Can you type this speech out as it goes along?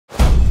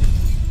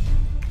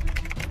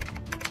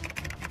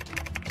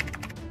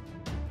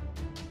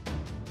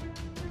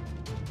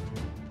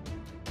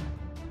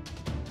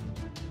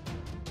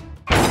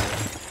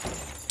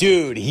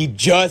Dude, he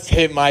just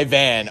hit my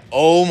van.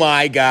 Oh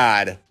my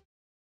God.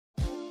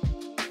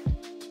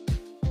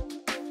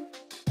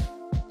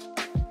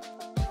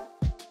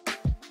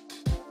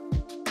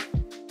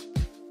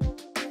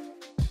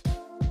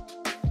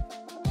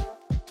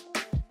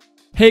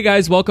 Hey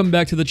guys, welcome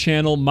back to the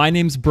channel. My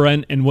name's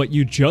Brent, and what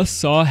you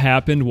just saw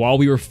happened while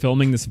we were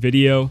filming this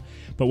video,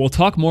 but we'll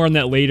talk more on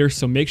that later,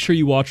 so make sure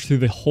you watch through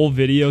the whole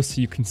video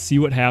so you can see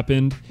what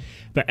happened.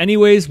 But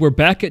anyways, we're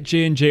back at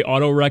J&J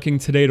Auto Wrecking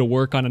today to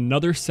work on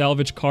another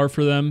salvage car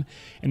for them,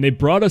 and they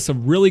brought us a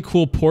really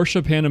cool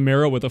Porsche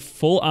Panamera with a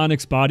full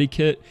ONYX body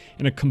kit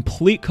and a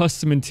complete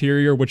custom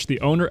interior, which the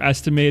owner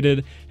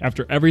estimated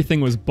after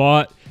everything was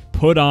bought,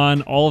 put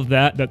on, all of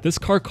that this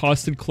car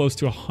costed close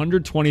to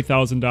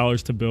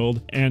 $120,000 to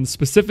build. And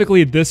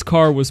specifically, this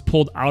car was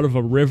pulled out of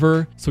a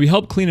river, so we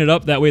helped clean it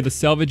up. That way the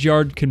salvage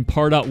yard can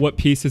part out what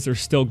pieces are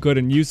still good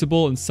and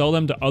usable and sell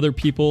them to other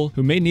people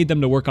who may need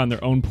them to work on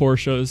their own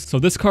Porsches. So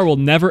this car will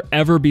never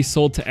ever be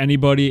sold to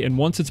anybody, and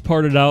once it's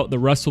parted out, the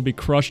rest will be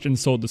crushed and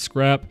sold to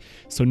scrap.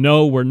 So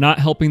no, we're not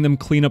helping them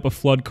clean up a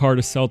flood car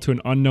to sell to an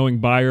unknowing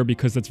buyer,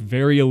 because that's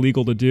very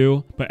illegal to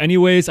do. But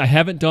anyways, I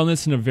haven't done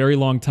this in a very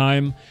long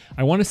time.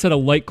 I want to set a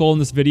like goal in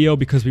this video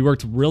because we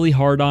worked really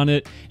hard on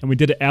it and we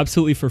did it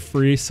absolutely for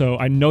free, so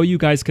I know you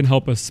guys can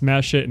help us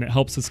smash it and it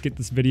helps us get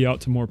this video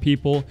out to more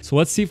people. So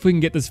let's see if we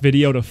can get this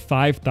video to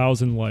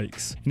 5,000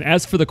 likes. And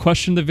as for the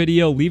question of the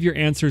video, leave your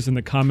answers in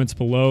the comments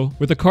below.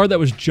 With a car that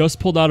was just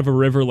pulled out of a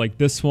river like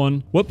this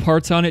one, what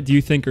parts on it do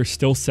you think are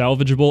still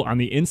salvageable on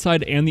the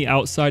inside and the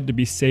outside to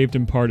be saved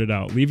and parted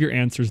out? Leave your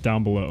answers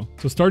down below.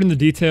 So starting the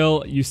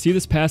detail, you see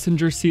this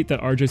passenger seat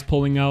that RJ's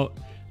pulling out?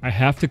 I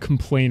have to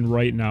complain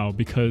right now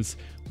because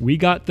we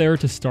got there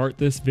to start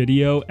this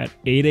video at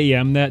 8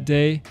 a.m. that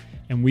day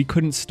and we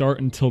couldn't start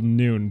until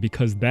noon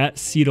because that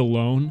seat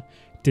alone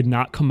did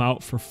not come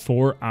out for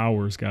 4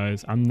 hours,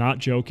 guys. I'm not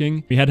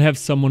joking. We had to have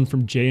someone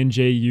from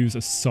J&J use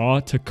a saw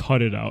to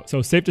cut it out.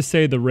 So safe to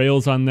say the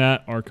rails on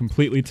that are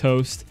completely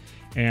toast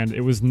and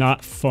it was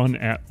not fun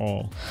at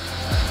all.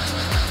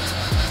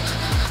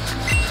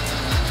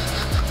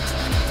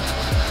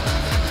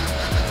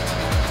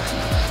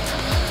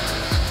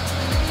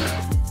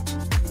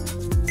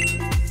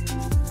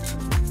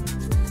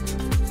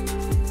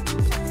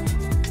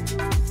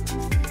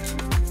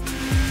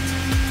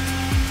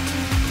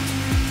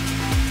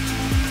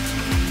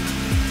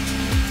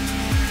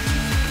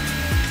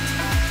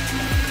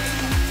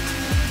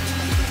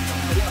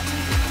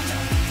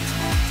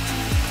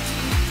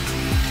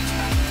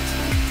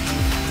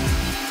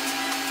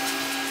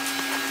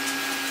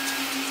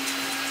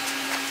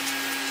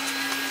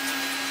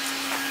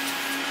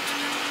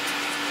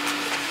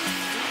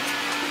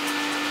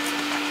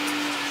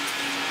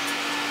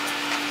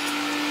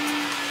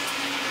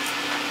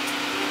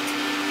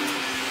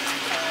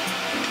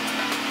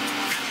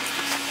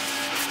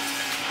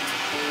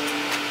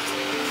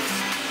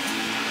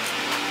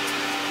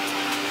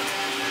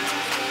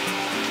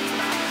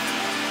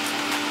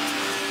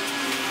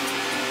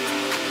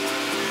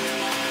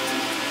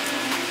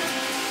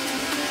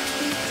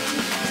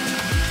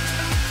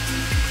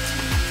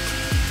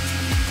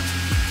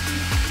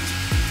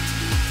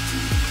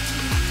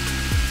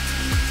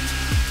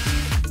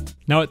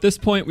 Now at this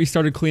point, we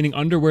started cleaning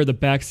under where the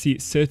back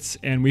seat sits,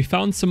 and we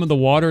found some of the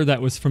water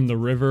that was from the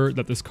river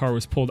that this car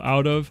was pulled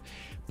out of.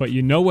 But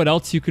you know what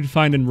else you could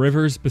find in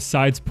rivers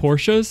besides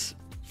Porsches?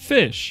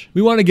 Fish.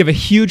 We want to give a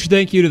huge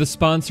thank you to the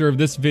sponsor of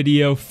this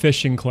video,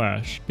 Fishing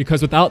Clash,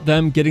 because without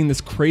them, getting this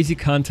crazy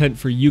content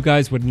for you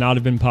guys would not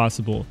have been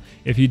possible.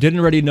 If you didn't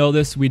already know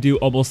this, we do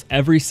almost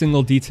every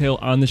single detail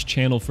on this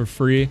channel for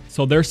free,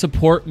 so their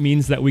support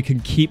means that we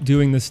can keep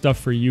doing this stuff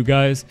for you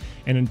guys,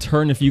 and in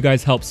turn, if you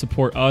guys help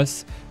support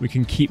us, we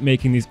can keep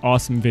making these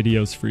awesome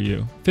videos for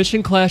you.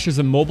 Fishing Clash is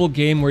a mobile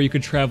game where you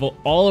could travel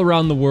all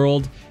around the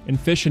world and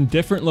fish in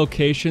different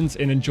locations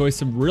and enjoy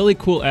some really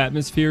cool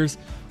atmospheres,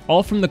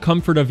 all from the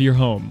comfort of your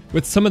home.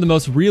 With some of the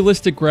most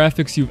realistic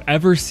graphics you've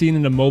ever seen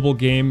in a mobile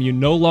game, you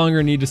no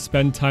longer need to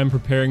spend time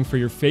preparing for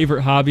your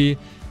favorite hobby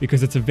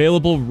because it's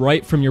available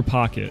right from your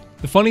pocket.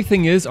 The funny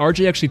thing is,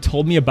 RJ actually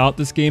told me about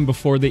this game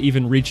before they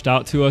even reached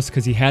out to us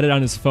because he had it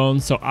on his phone,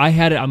 so I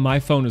had it on my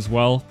phone as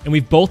well. And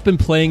we've both been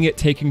playing it,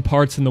 taking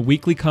parts in the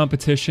weekly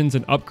competitions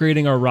and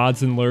upgrading our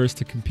rods and lures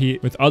to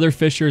compete with other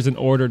fishers in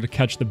order to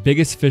catch the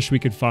biggest fish we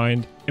could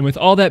find. And with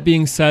all that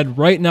being said,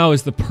 right now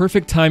is the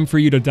perfect time for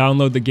you to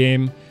download the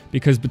game,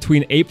 because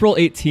between April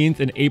 18th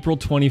and April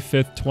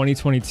 25th,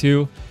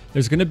 2022,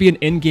 there's going to be an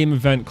in-game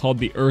event called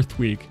the Earth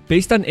Week.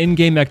 Based on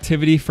in-game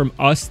activity from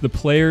us, the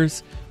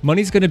players,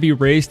 money's going to be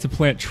raised to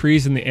plant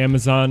trees in the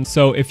Amazon.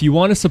 So if you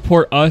want to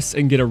support us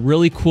and get a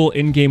really cool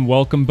in-game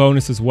welcome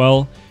bonus as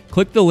well,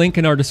 Click the link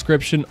in our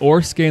description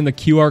or scan the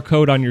QR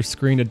code on your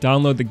screen to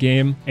download the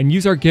game and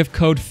use our gift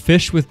code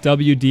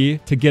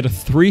FISHWITHWD to get a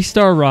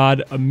 3-star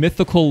rod, a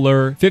mythical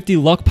lure, 50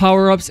 luck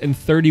power-ups, and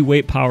 30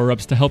 weight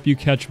power-ups to help you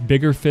catch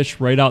bigger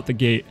fish right out the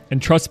gate.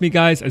 And trust me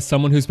guys, as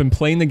someone who's been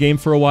playing the game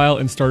for a while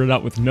and started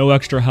out with no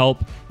extra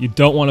help, you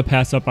don't want to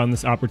pass up on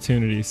this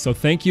opportunity. So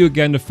thank you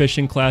again to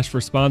Fishing Clash for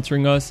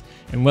sponsoring us,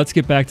 and let's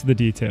get back to the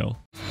detail.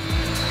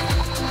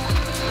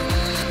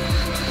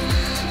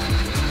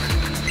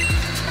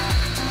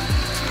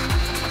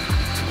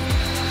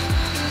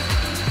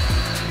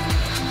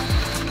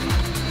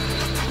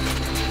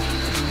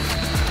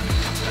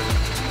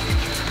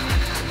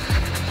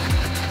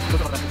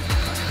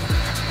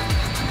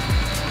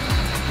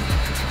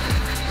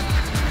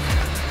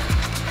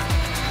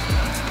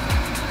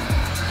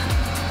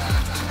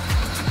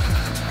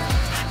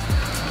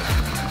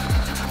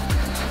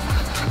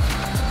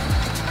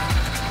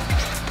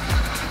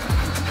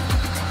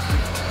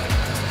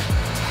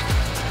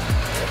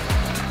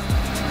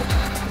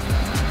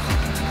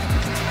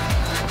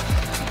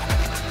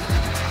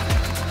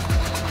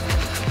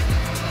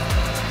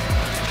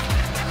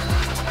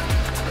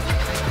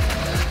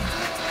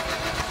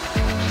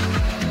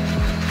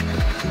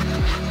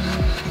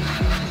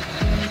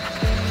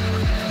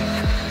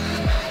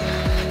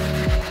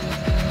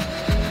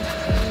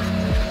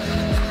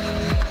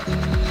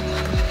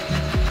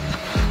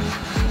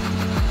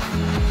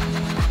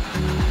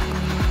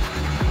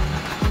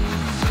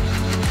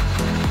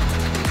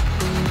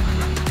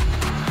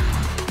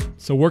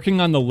 So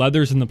working on the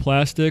leathers and the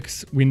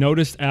plastics, we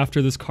noticed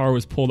after this car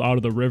was pulled out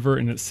of the river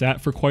and it sat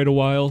for quite a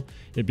while,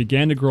 it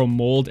began to grow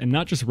mold, and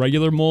not just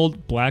regular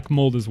mold, black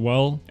mold as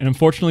well. And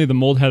unfortunately the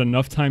mold had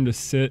enough time to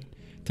sit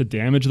to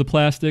damage the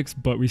plastics,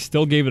 but we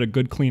still gave it a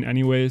good clean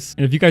anyways.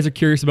 And if you guys are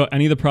curious about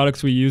any of the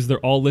products we use, they're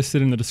all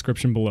listed in the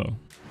description below.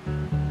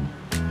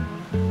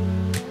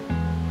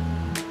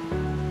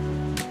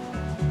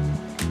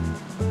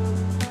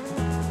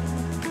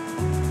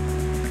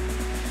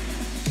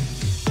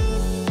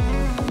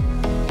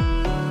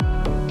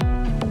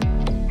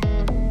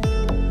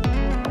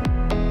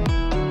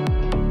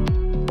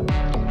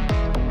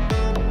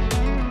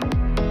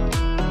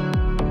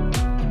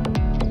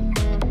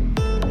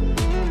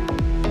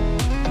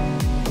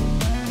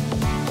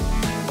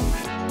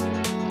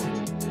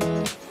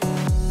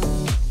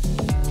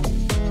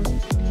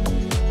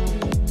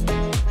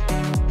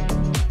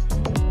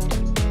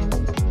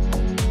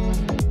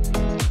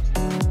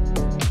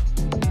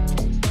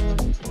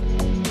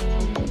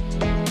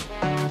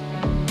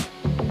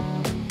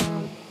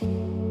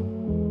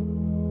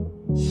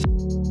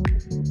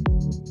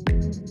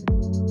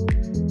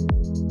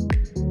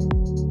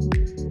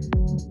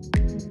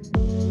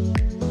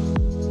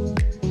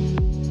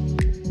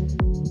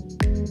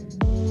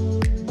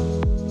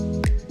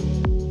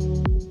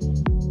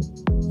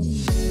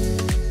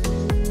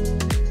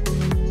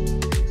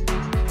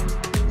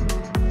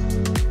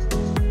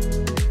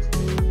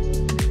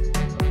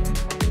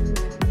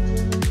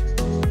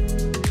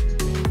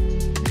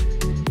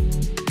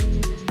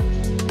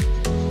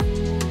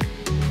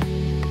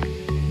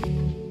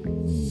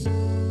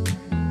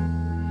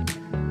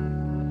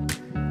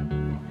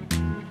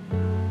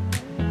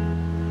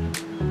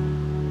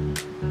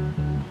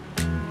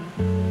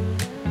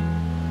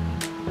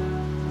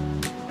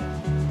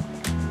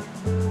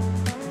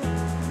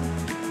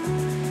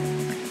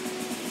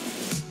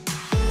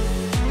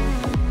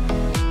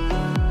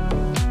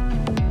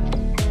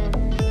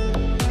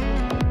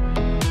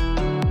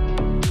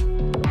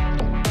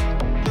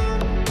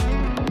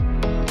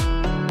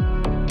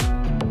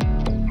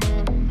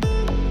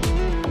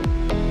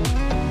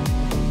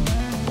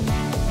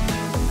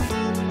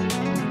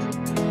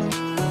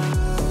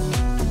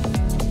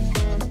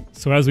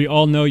 So as we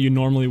all know, you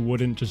normally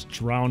wouldn't just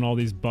drown all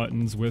these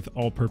buttons with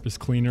all-purpose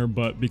cleaner,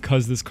 but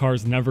because this car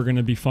is never going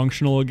to be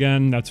functional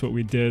again, that's what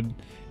we did,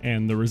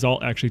 and the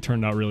result actually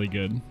turned out really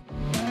good.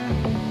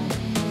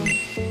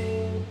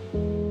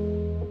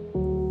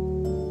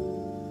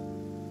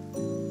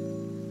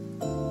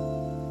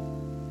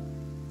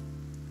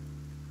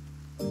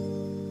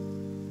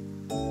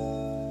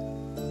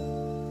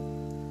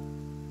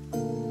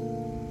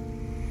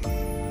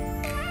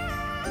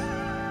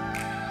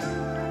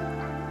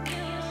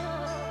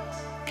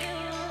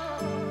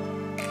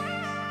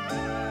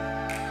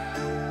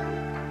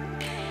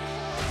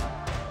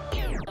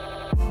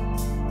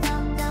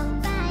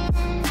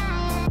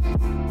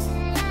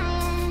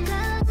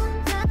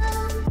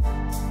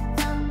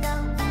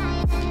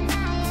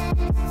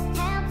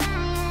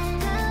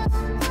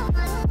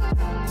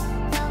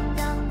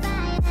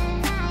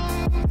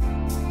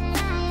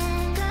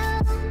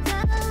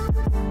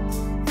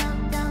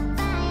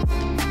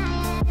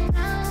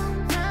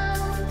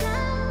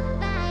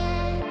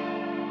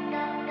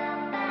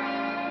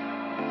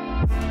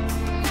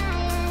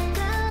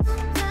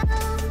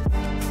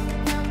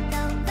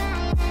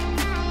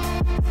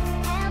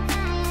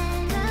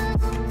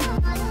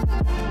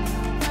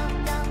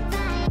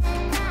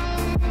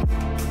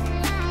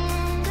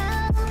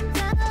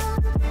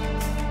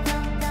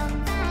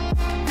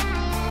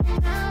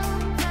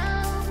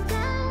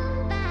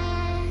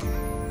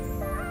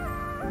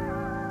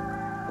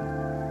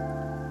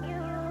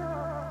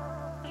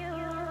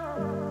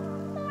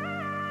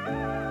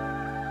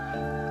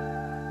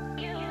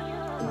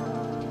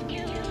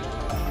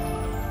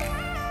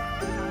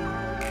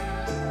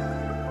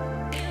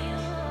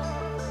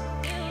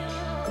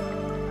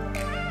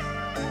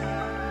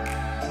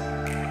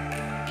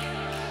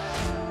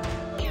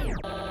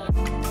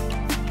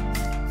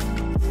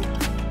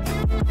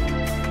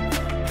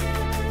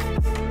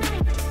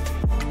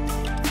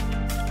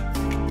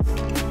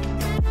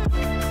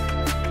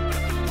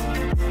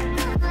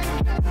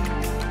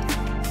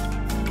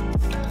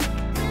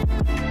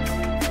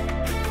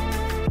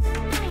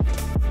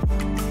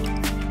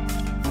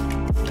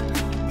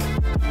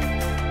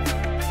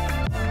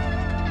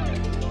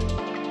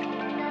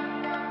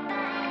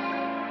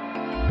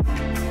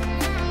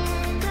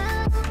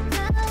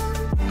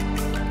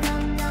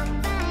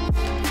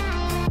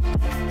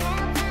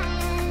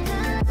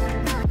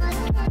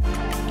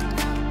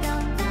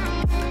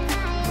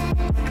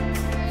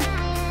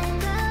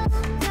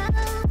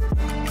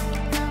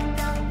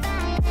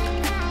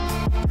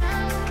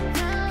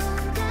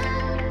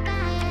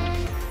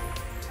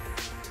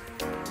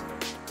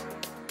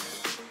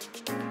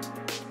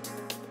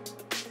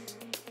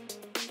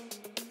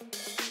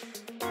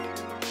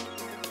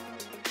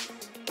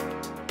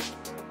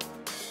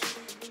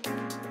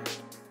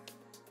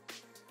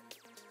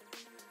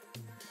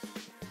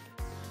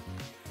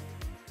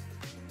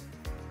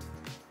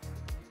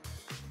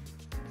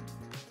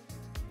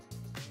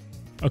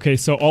 Okay,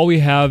 so all we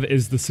have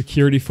is the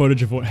security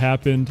footage of what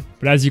happened.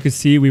 But as you can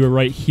see, we were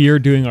right here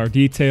doing our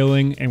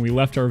detailing, and we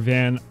left our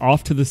van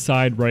off to the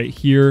side right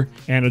here.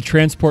 And a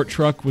transport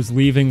truck was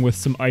leaving with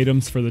some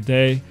items for the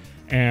day.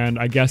 And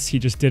I guess he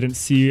just didn't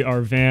see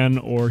our van,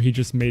 or he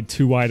just made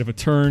too wide of a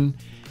turn.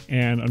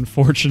 And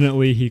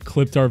unfortunately, he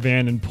clipped our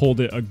van and pulled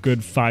it a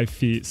good 5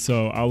 feet.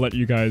 So I'll let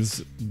you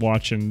guys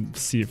watch and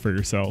see it for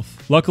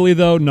yourself. Luckily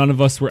though, none of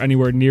us were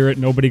anywhere near it.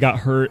 Nobody got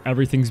hurt.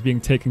 Everything's being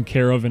taken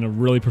care of in a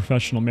really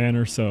professional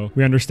manner. So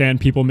we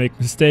understand people make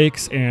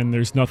mistakes, and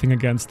there's nothing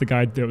against the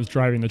guy that was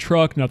driving the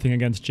truck, nothing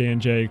against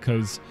J&J,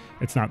 because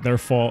it's not their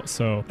fault.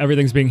 So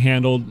everything's being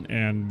handled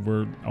and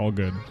we're all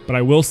good. But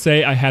I will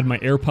say I had my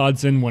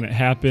AirPods in when it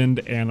happened,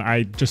 and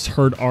I just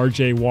heard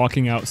RJ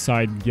walking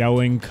outside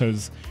yelling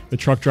because the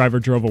truck driver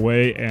drove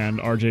away, and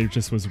RJ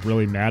just was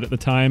really mad at the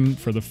time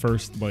for the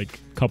first like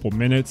couple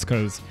minutes,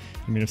 because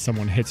I mean, if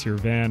someone hits your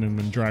van and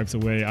then drives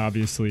away,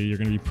 obviously you're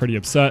gonna be pretty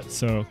upset.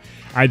 So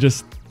I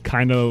just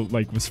kind of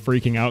like was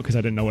freaking out because I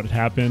didn't know what had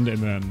happened, and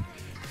then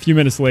a few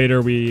minutes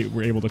later we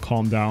were able to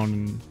calm down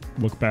and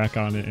look back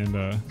on it,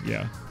 and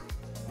yeah.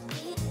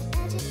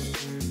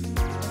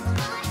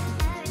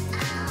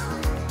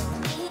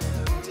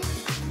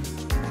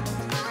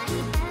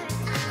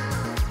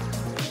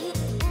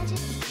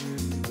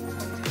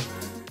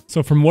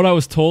 So from what I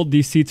was told,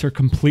 these seats are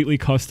completely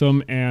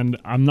custom, and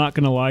I'm not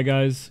gonna lie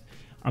guys,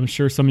 I'm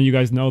sure some of you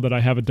guys know that I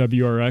have a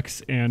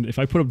WRX, and if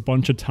I put a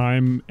bunch of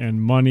time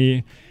and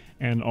money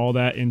and all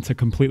that into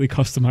completely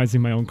customizing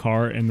my own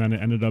car, and then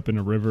it ended up in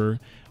a river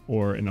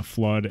or in a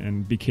flood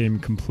and became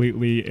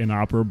completely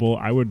inoperable,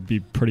 I would be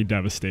pretty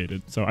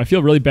devastated. So I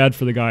feel really bad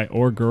for the guy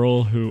or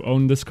girl who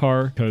owned this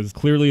car, because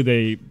clearly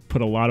they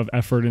put a lot of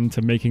effort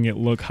into making it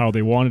look how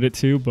they wanted it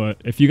to. But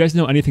if you guys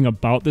know anything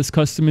about this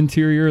custom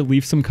interior,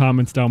 leave some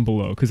comments down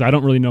below, because I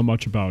don't really know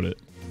much about it.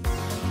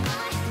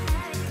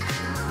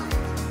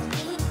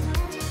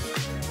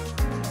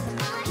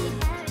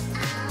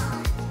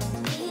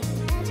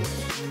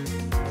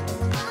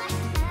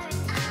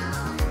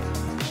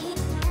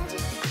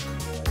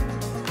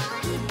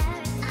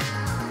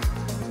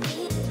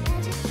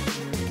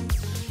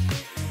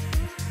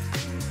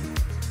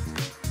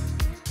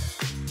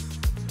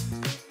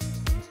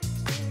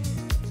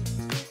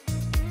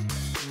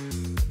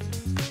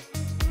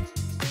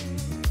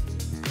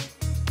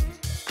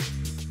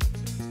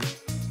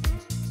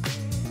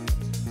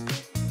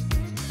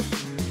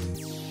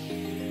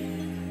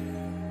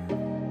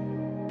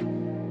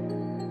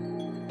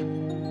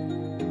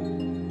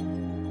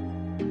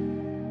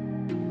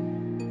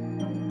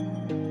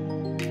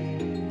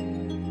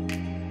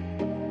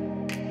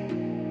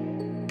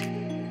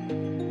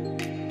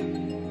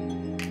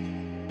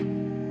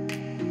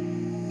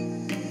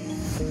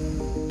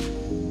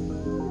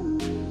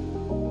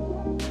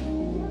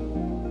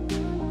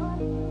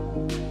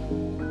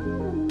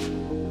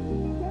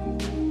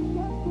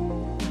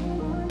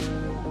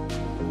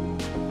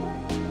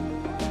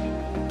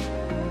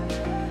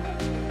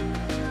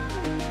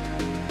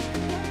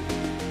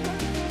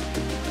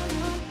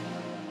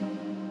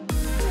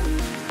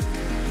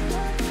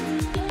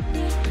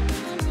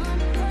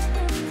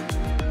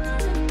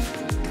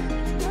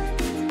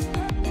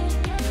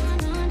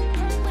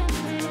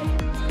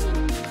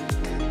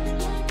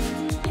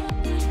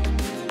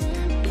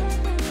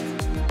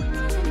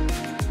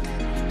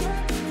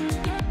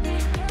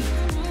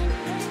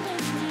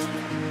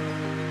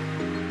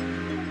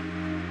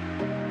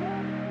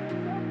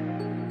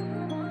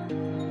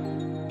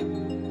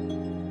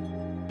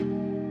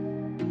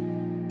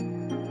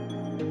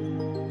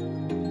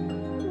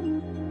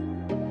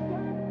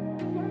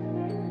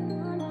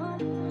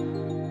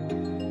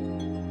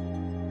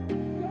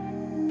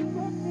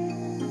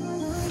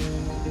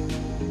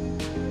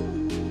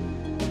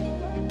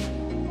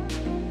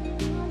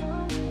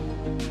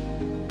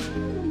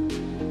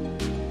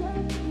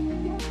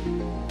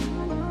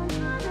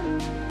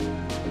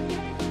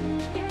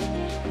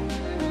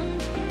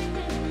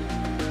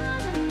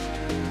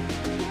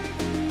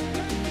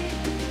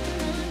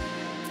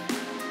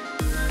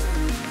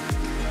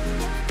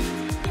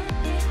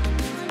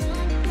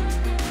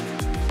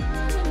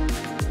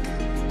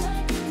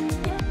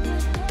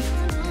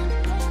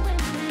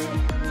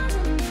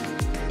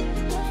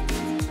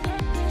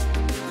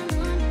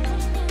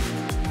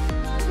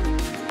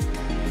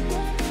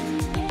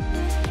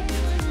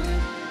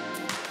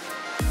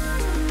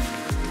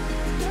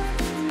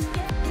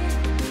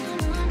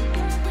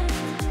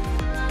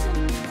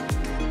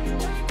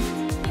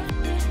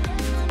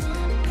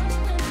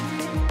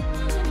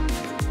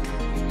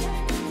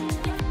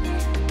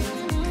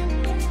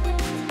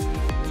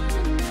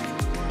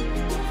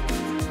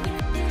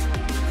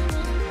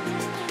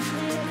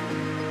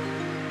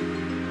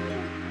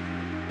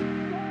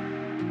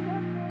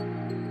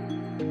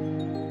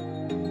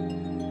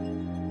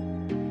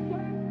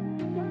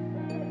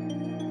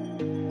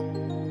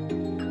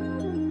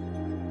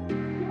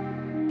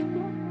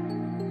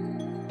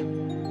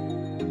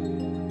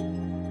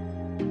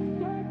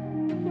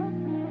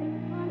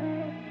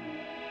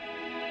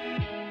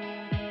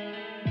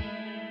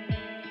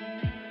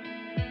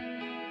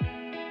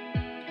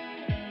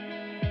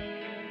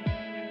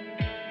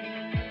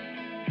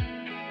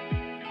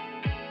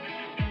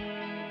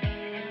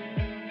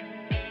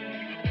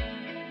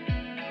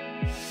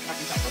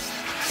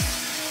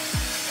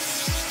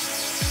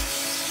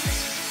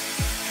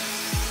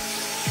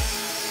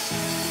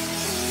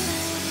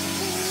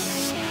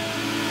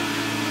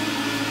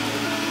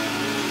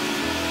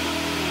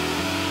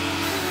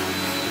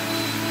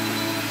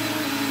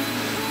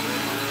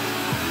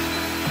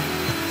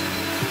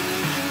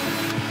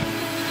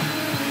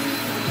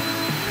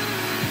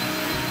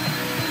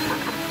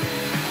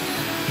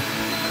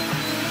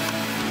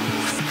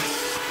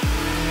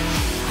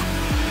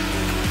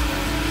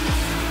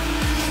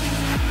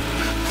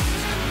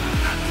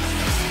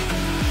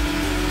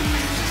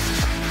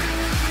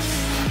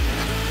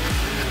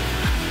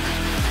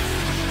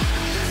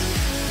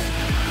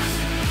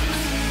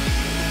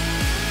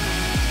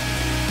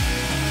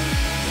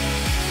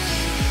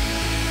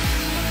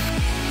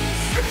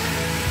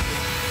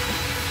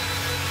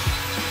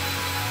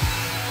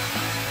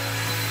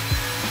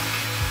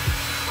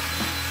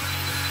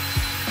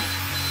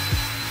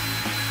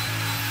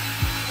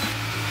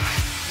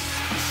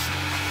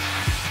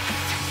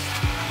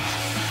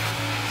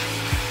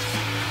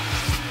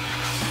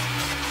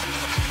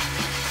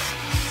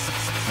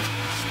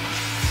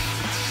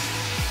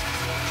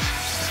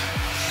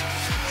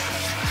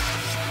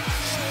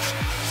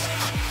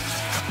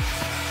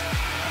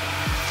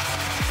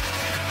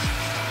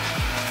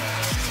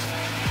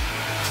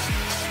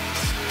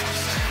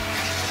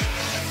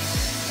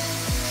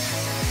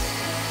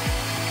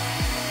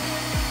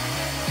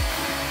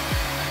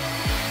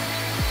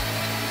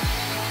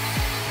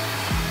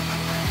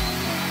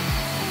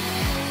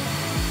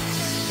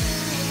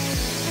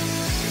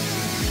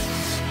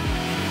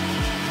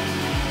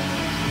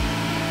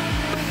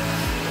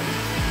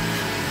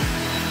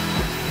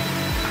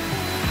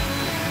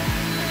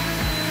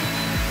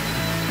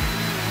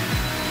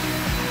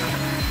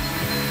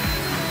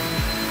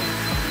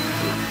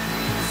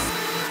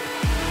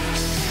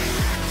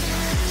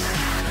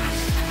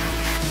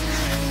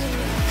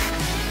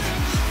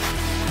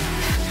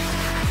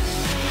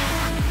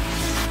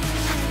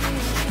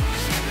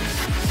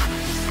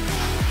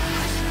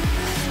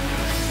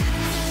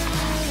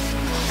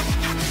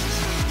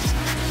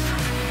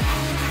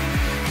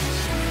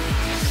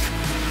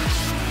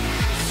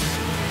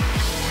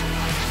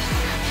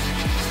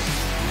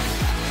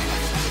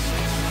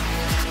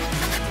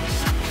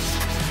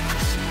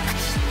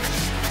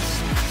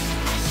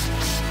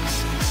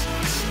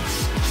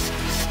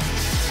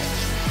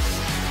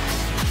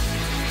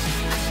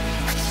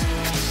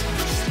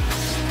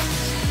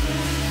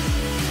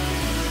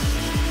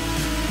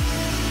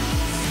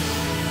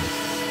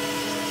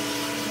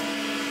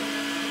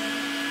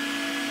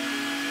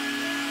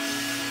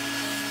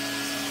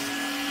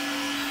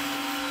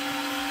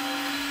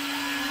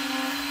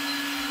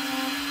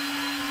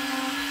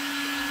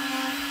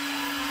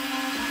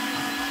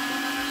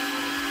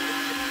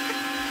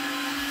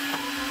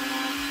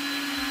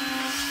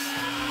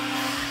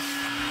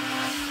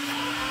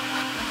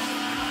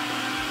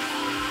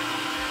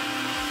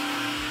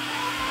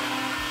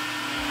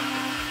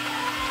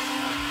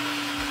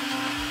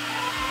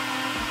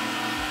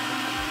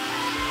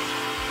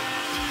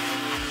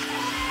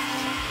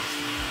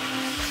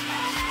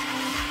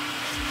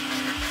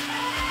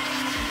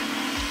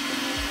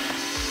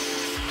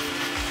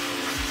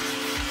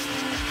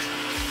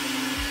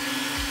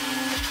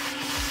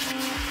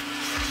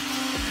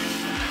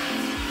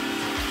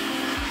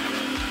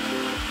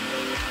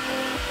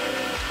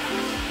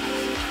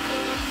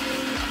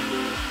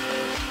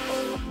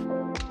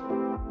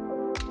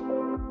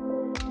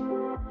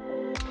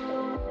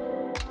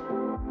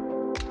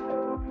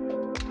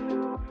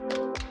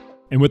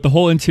 And with the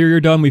whole interior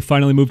done, we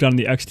finally moved on to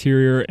the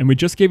exterior, and we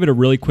just gave it a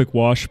really quick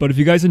wash. But if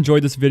you guys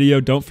enjoyed this video,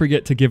 don't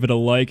forget to give it a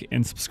like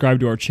and subscribe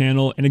to our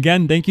channel. And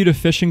again, thank you to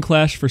Fishing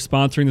Clash for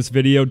sponsoring this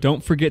video.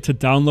 Don't forget to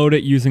download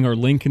it using our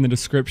link in the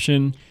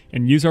description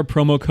and use our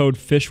promo code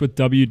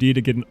FISHWITHWD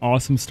to get an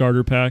awesome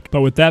starter pack.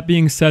 But with that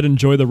being said,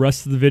 enjoy the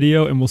rest of the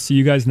video, and we'll see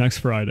you guys next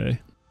Friday.